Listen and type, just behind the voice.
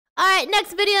Alright,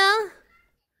 next video.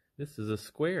 This is a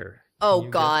square. Oh, Can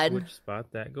you God. guess which spot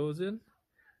that goes in?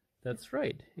 That's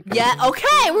right. Yeah,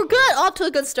 okay, we're good. Off to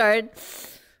a good start.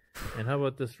 And how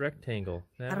about this rectangle?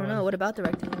 I don't know. What about the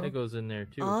rectangle? That goes in there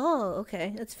too. Oh,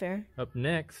 okay. That's fair. Up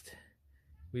next,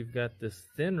 we've got this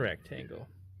thin rectangle.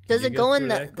 Does Can it you go guess in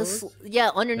where the that goes? yeah,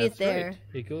 underneath That's there? Right.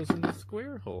 It goes in the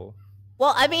square hole.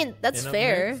 Well, I mean, that's And up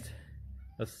fair. next,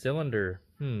 a cylinder.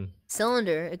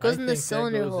 Cylinder. It goes in the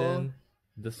cylinder that goes hole. in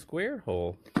the square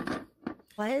hole.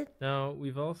 What? Now,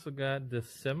 we've also got this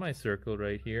semicircle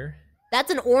right here. That's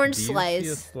an orange Do you slice. see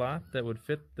a slot that would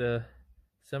fit the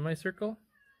semicircle?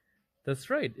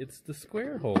 That's right, it's the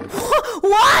square hole.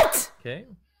 What? Okay.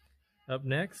 Up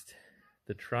next,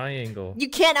 the triangle. You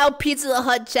can't out Pizza the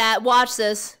Hut, chat. Watch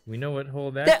this. We know what hole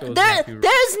that goes There's into.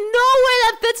 no way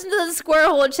that fits into the square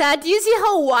hole, chat. Do you see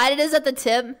how wide it is at the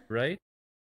tip? Right?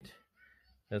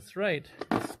 That's right,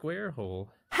 the square hole.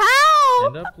 How?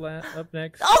 And up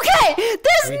next. Okay,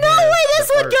 there's we no have way this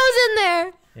the one arc. goes in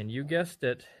there. And you guessed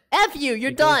it. F you,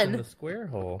 you're It goes in done. the square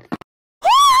hole.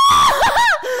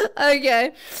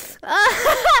 Okay.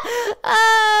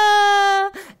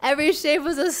 Every shape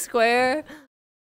was a square.